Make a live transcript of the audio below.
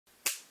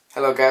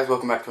Hello guys,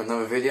 welcome back to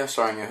another video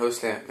starring your host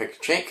here, Victor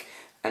Chick.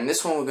 And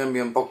this one we're going to be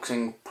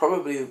unboxing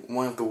probably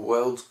one of the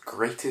world's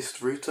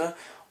greatest router,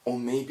 or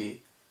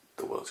maybe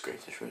the world's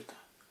greatest router.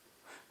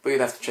 But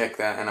you'd have to check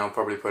that, and I'll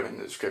probably put it in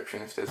the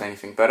description if there's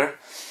anything better.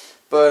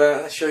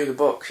 But let's show you the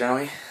box, shall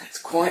we? It's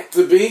quite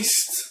the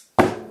beast,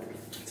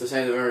 to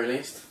say the very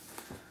least.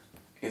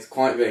 It's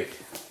quite big.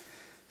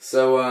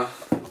 So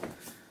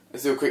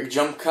let's do a quick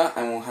jump cut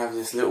and we'll have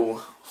this little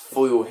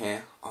foil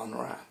here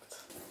unwrapped.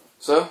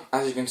 So,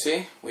 as you can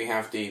see, we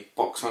have the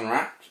box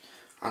unwrapped.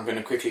 I'm going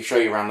to quickly show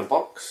you around the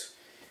box.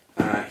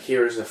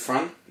 Here is the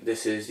front.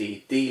 This is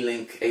the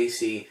D-Link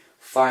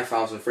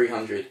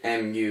AC5300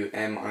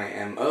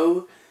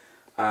 MU-MIMO,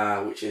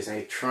 which is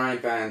a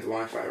tri-band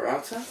Wi-Fi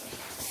router.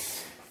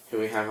 Here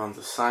we have on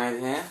the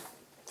side here,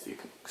 if you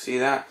can see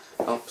that.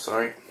 Oh,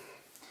 sorry.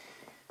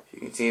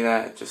 You can see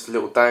that, just a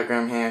little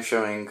diagram here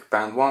showing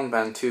band 1,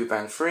 band 2,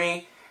 band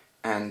 3,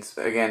 and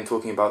again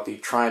talking about the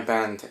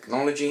tri-band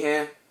technology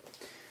here.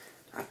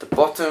 At the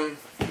bottom,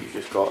 you've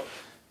just got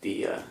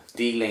the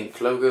D-Link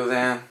logo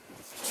there,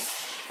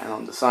 and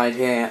on the side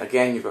here,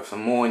 again, you've got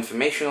some more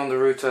information on the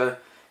router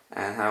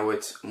and how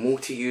it's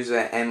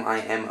multi-user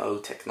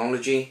MIMO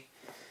technology.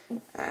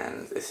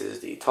 And this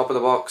is the top of the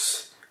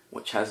box,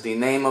 which has the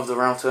name of the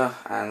router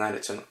and that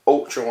it's an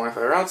ultra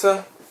Wi-Fi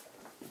router.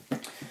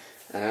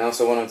 And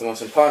also one of the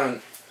most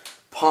important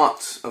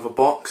parts of a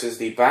box is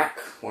the back,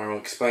 where we'll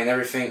explain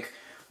everything.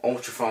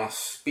 Ultra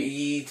fast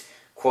speed,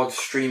 quad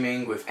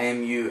streaming with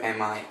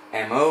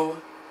MU-MIMO,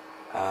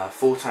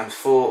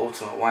 4x4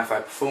 ultimate Wi-Fi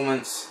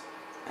performance,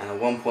 and a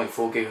 1.4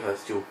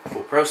 GHz dual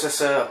core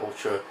processor,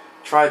 ultra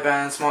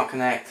tri-band, smart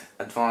connect,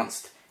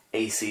 advanced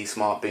AC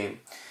smart beam.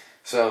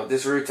 So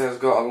this router has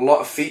got a lot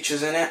of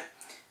features in it,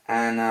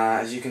 and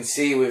as you can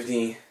see with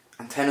the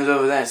antennas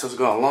over there, it's also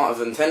got a lot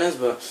of antennas,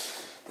 but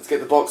let's get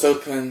the box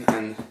open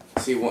and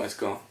see what it's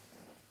got.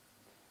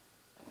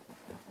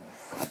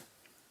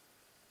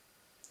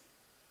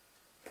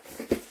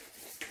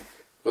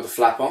 Got the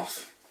flap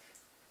off.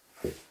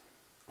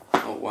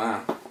 Oh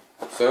wow.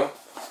 So,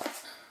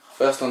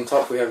 first on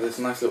top we have this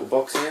nice little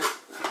box here.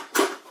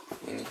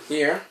 In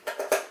here,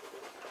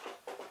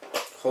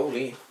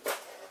 holy.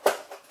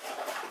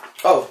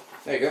 Oh,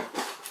 there you go.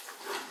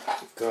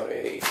 We've got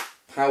a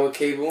power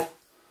cable.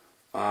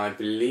 I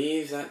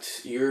believe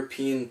that's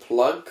European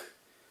plug.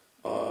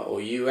 Or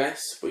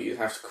US, but you'd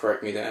have to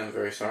correct me there. I'm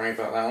very sorry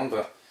about that one,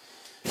 but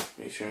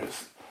make sure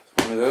it's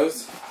one of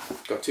those.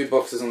 Got two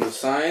boxes on the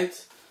side.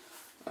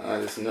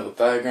 There's some little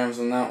diagrams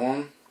on that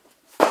one.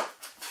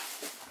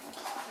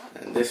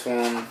 And this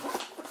one,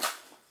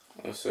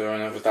 also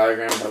another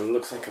diagram that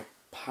looks like a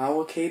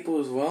power cable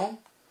as well.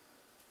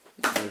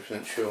 Not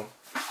 100% sure.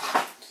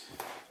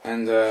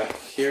 And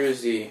here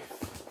is the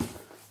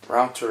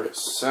router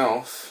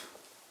itself.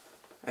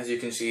 As you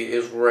can see, it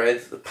is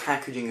red. The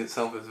packaging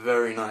itself is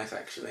very nice,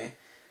 actually.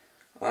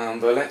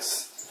 But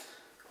let's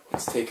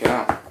take it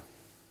out.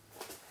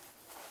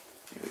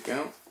 Here we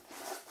go.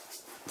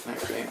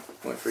 Actually,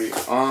 wait for you.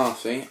 Ah,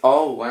 see?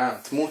 Oh wow,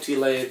 it's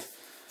multi-layered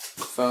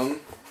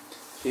foam.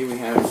 Here we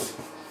have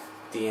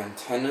the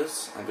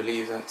antennas. I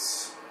believe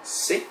that's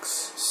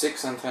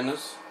six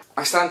antennas.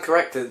 I stand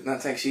corrected.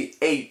 That's actually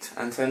 8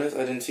 antennas.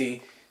 I didn't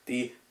see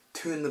the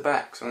 2 in the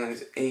back, so that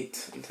is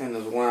 8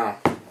 antennas. Wow.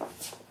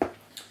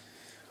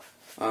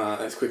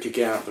 Let's quickly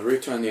get out the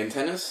router and the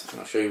antennas,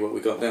 and I'll show you what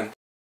we got then.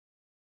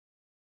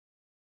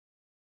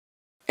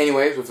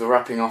 Anyways, with the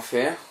wrapping off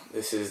here,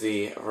 this is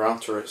the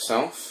router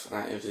itself.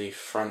 That is the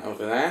front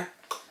over there.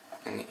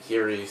 And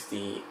here is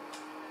the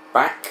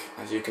back.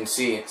 As you can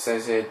see, it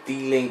says here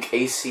D-Link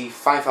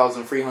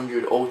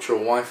AC5300 Ultra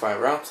Wi-Fi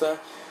router.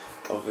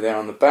 Over there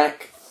on the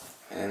back.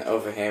 And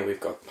over here we've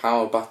got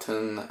power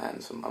button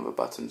and some other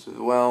buttons as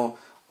well.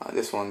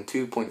 This one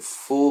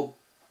 2.4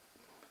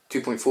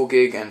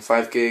 gig and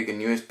 5 gig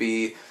and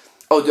USB.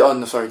 Oh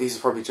no, sorry, these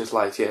are probably just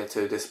lights, yeah,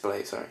 to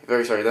display, sorry.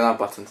 Very sorry, they're not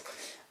buttons.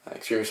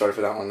 Extremely sorry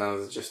for that one, that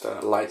was just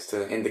lights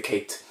to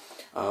indicate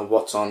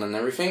what's on and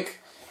everything.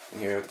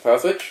 And here we have the power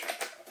switch.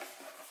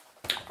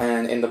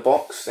 And in the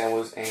box there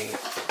was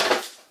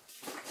this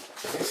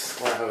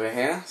right over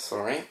here,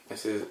 sorry.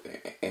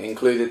 It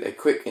included a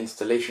quick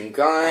installation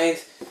guide,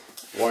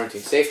 warranty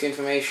and safety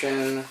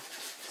information,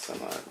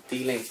 some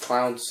D-Link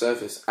cloud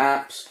service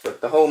apps,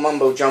 but the whole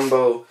mumbo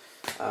jumbo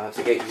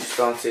to get you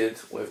started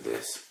with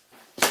this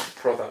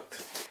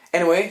product.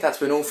 Anyway, that's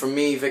been all from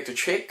me, Victor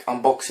Chick,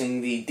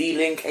 unboxing the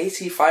D-Link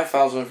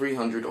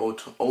AC5300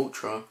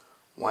 Ultra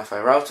Wi-Fi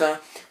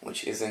router,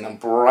 which is in a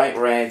bright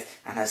red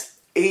and has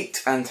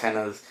 8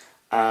 antennas.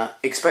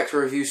 Expect a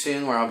review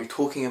soon where I'll be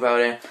talking about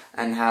it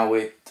and how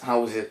is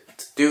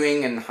it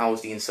doing and how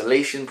is the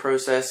installation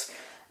process,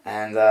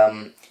 and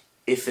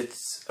if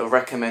it's a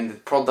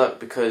recommended product,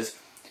 because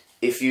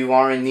if you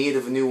are in need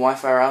of a new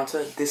Wi-Fi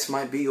router, this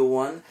might be your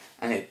one,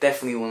 and it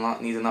definitely will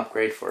not need an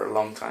upgrade for a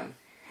long time.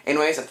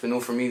 Anyways, that's been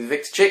all from me, the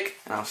Victor Chick,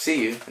 and I'll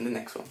see you in the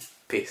next one.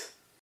 Peace.